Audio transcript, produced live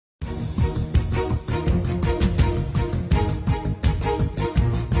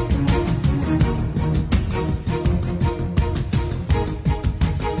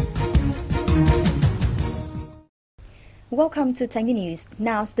Welcome to Tangy News.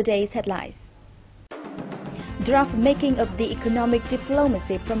 Now today's headlines. Draft making of the Economic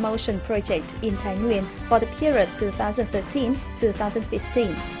Diplomacy Promotion Project in Nguyen for the period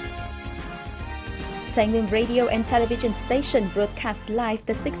 2013-2015. Nguyen Radio and Television Station broadcast live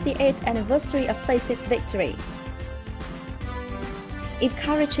the 68th anniversary of Facscist victory.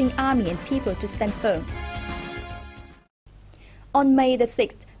 Encouraging army and people to stand firm. On May the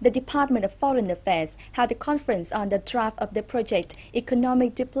 6th, the Department of Foreign Affairs held a conference on the draft of the project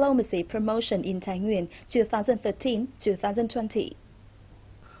Economic Diplomacy Promotion in Nguyen 2013-2020.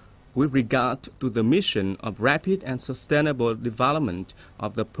 With regard to the mission of rapid and sustainable development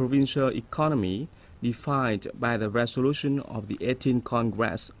of the provincial economy defined by the resolution of the 18th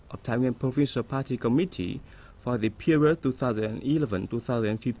Congress of Nguyen Provincial Party Committee for the period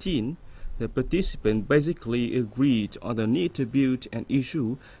 2011-2015, the participants basically agreed on the need to build and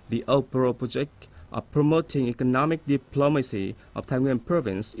issue the overall project of promoting economic diplomacy of Nguyen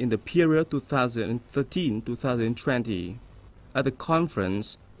Province in the period 2013-2020. At the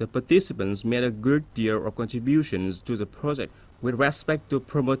conference, the participants made a great deal of contributions to the project. With respect to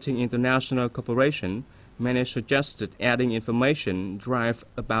promoting international cooperation, many suggested adding information drive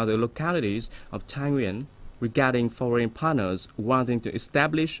about the localities of Nguyen regarding foreign partners wanting to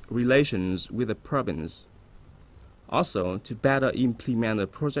establish relations with the province. Also, to better implement the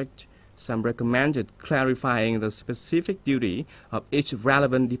project, some recommended clarifying the specific duty of each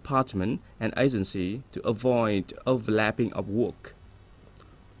relevant department and agency to avoid overlapping of work.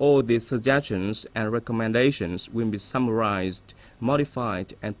 All these suggestions and recommendations will be summarized,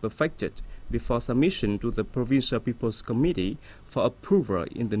 modified, and perfected before submission to the Provincial People's Committee for approval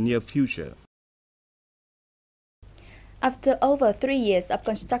in the near future. After over 3 years of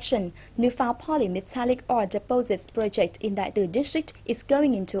construction, Newfound polymetallic ore deposits project in Đại Từ district is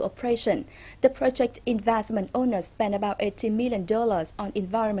going into operation. The project investment owners spent about $80 million on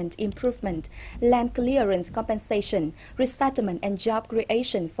environment improvement, land clearance compensation, resettlement and job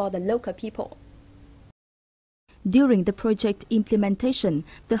creation for the local people. During the project implementation,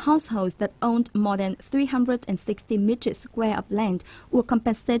 the households that owned more than 360 meters square of land were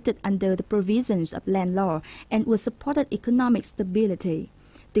compensated under the provisions of land law and were supported economic stability.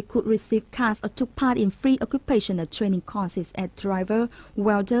 They could receive cash or took part in free occupational training courses as driver,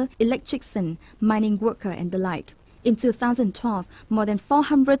 welder, electrician, mining worker, and the like. In 2012, more than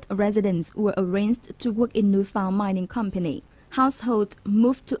 400 residents were arranged to work in Newfound Mining Company. Households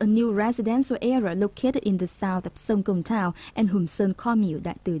moved to a new residential area located in the south of Sông Công Town and Hum Sơn Commune,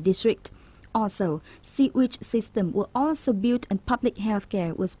 Đại Từ district. Also, sewage system were also built and public health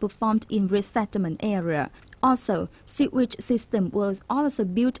care was performed in resettlement area. Also, sewage system was also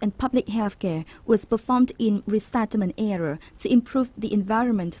built and public health care was performed in resettlement area to improve the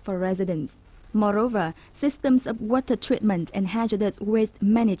environment for residents. Moreover, systems of water treatment and hazardous waste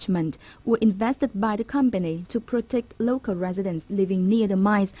management were invested by the company to protect local residents living near the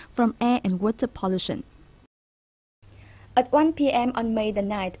mines from air and water pollution. At 1 p.m. on May the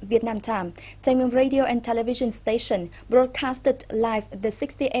 9th, Vietnam time, Nguyen Radio and Television Station broadcasted live the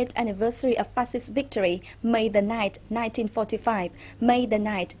 68th anniversary of Fascist victory, May the 9th, 1945, May the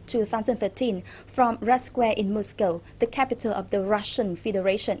 9th, 2013, from Red Square in Moscow, the capital of the Russian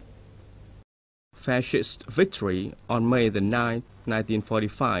Federation. Fascist victory on May the 9th,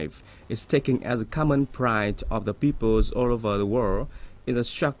 1945 is taken as a common pride of the peoples all over the world in the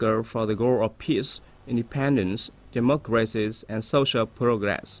struggle for the goal of peace, independence, democracies, and social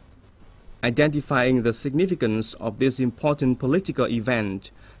progress. Identifying the significance of this important political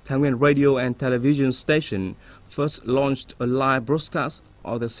event, Nguyen Radio and Television Station first launched a live broadcast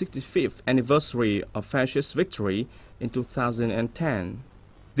of the 65th anniversary of Fascist victory in 2010.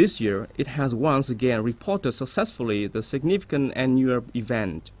 This year, it has once again reported successfully the significant annual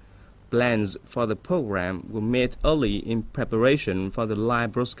event. Plans for the program were made early in preparation for the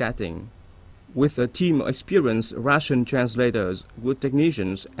live broadcasting. With a team of experienced Russian translators, good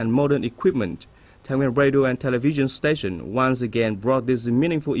technicians, and modern equipment, Nguyen Radio and Television Station once again brought this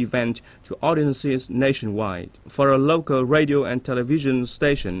meaningful event to audiences nationwide. For a local radio and television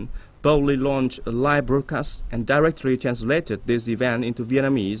station, boldly launched a live broadcast and directly translated this event into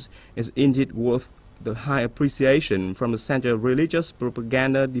Vietnamese is indeed worth the high appreciation from the Central Religious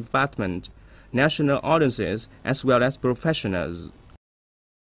Propaganda Department, national audiences, as well as professionals.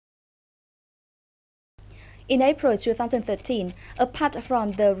 In April 2013, apart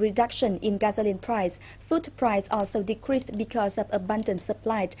from the reduction in gasoline price, food price also decreased because of abundant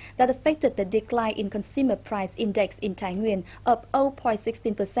supply that affected the decline in consumer price index in Nguyen of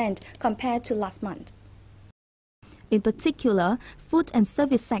 0.16% compared to last month. In particular, food and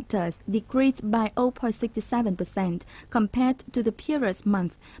service sectors decreased by 0.67% compared to the previous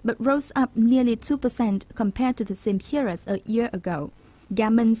month, but rose up nearly 2% compared to the same period a year ago.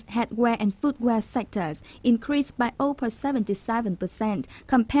 Garments, headwear and footwear sectors increased by 0.77%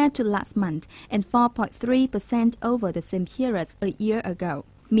 compared to last month and 4.3% over the same period a year ago.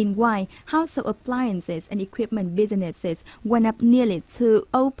 Meanwhile, household appliances and equipment businesses went up nearly to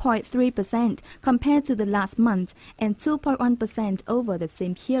 0.3% compared to the last month and 2.1% over the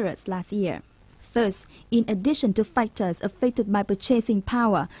same period last year. Thus, in addition to factors affected by purchasing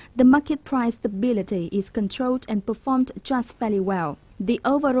power, the market price stability is controlled and performed just fairly well. The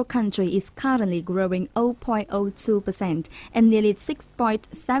overall country is currently growing 0.02% and nearly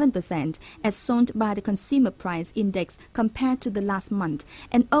 6.7% as shown by the Consumer Price Index compared to the last month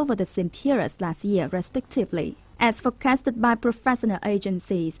and over the same period last year, respectively. As forecasted by professional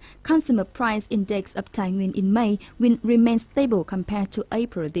agencies, Consumer Price Index of Nguyen in May will remain stable compared to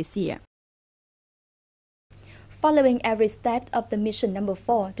April this year. Following every step of the mission number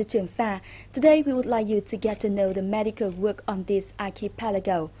 4 to Trường Sa, today we would like you to get to know the medical work on this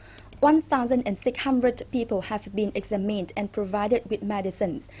archipelago. 1,600 people have been examined and provided with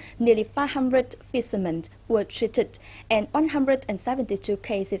medicines. Nearly 500 fishermen were treated, and 172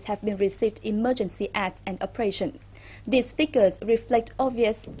 cases have been received emergency aids and operations. These figures reflect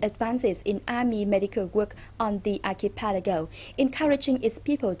obvious advances in Army medical work on the archipelago, encouraging its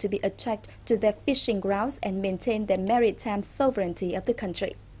people to be attracted to their fishing grounds and maintain the maritime sovereignty of the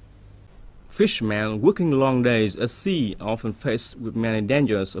country. Fishermen working long days at sea often faced with many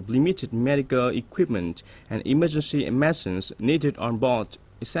dangers of limited medical equipment and emergency medicines needed on board,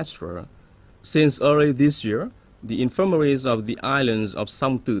 etc. Since early this year, the infirmaries of the islands of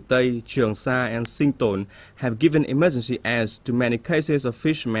Song Tử Tây, Trường Sa and Sinh Tồn have given emergency aids to many cases of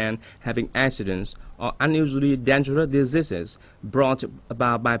fishermen having accidents or unusually dangerous diseases brought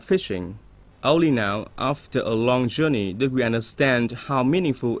about by fishing. Only now, after a long journey, did we understand how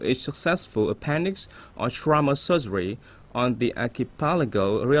meaningful each successful appendix or trauma surgery on the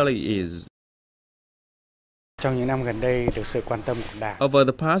archipelago really is. Over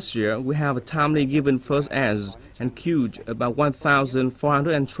the past year, we have timely given first aids and cured about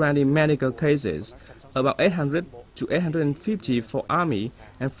 1,420 medical cases, about 800 to 850 for Army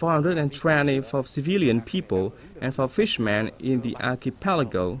and 420 for civilian people and for fishermen in the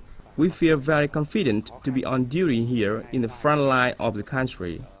archipelago. We feel very confident to be on duty here in the front line of the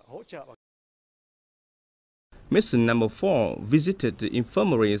country. Mission number 4 visited the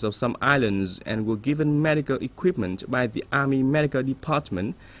infirmaries of some islands and were given medical equipment by the Army Medical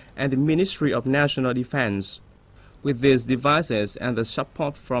Department and the Ministry of National Defense. With these devices and the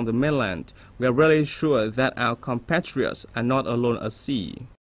support from the mainland, we are really sure that our compatriots are not alone at sea.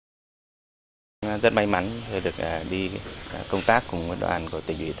 Rất may mắn được đi công tác cùng đoàn của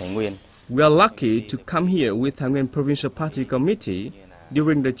tỉnh ủy Thái Nguyên. We are lucky to come here with Thái Nguyên Provincial Party Committee.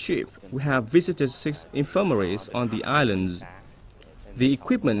 During the trip, we have visited 6 infirmaries on the islands. The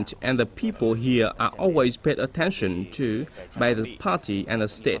equipment and the people here are always paid attention to by the party and the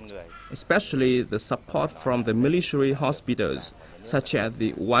state, especially the support from the military hospitals, such as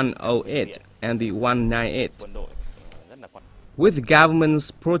the 108 and the 198. With the government's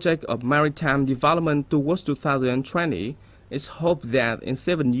project of maritime development towards 2020, it's hoped that in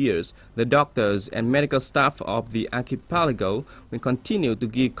 7 years, the doctors and medical staff of the archipelago will continue to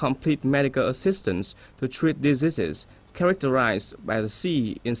give complete medical assistance to treat diseases characterized by the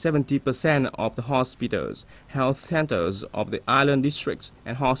sea in 70% of the hospitals, health centers of the island districts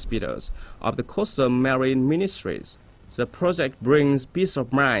and hospitals of the coastal marine ministries. The project brings peace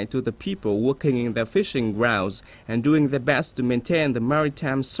of mind to the people working in their fishing grounds and doing their best to maintain the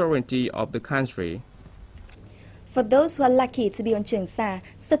maritime sovereignty of the country. For those who are lucky to be on Trường Sa,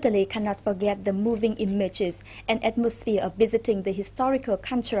 certainly cannot forget the moving images and atmosphere of visiting the historical,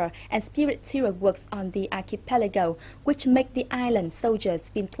 cultural and spiritual works on the archipelago, which make the island soldiers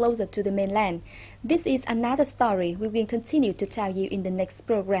feel closer to the mainland. This is another story we will continue to tell you in the next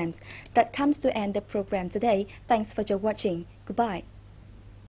programs. That comes to end the program today. Thanks for your watching. Goodbye.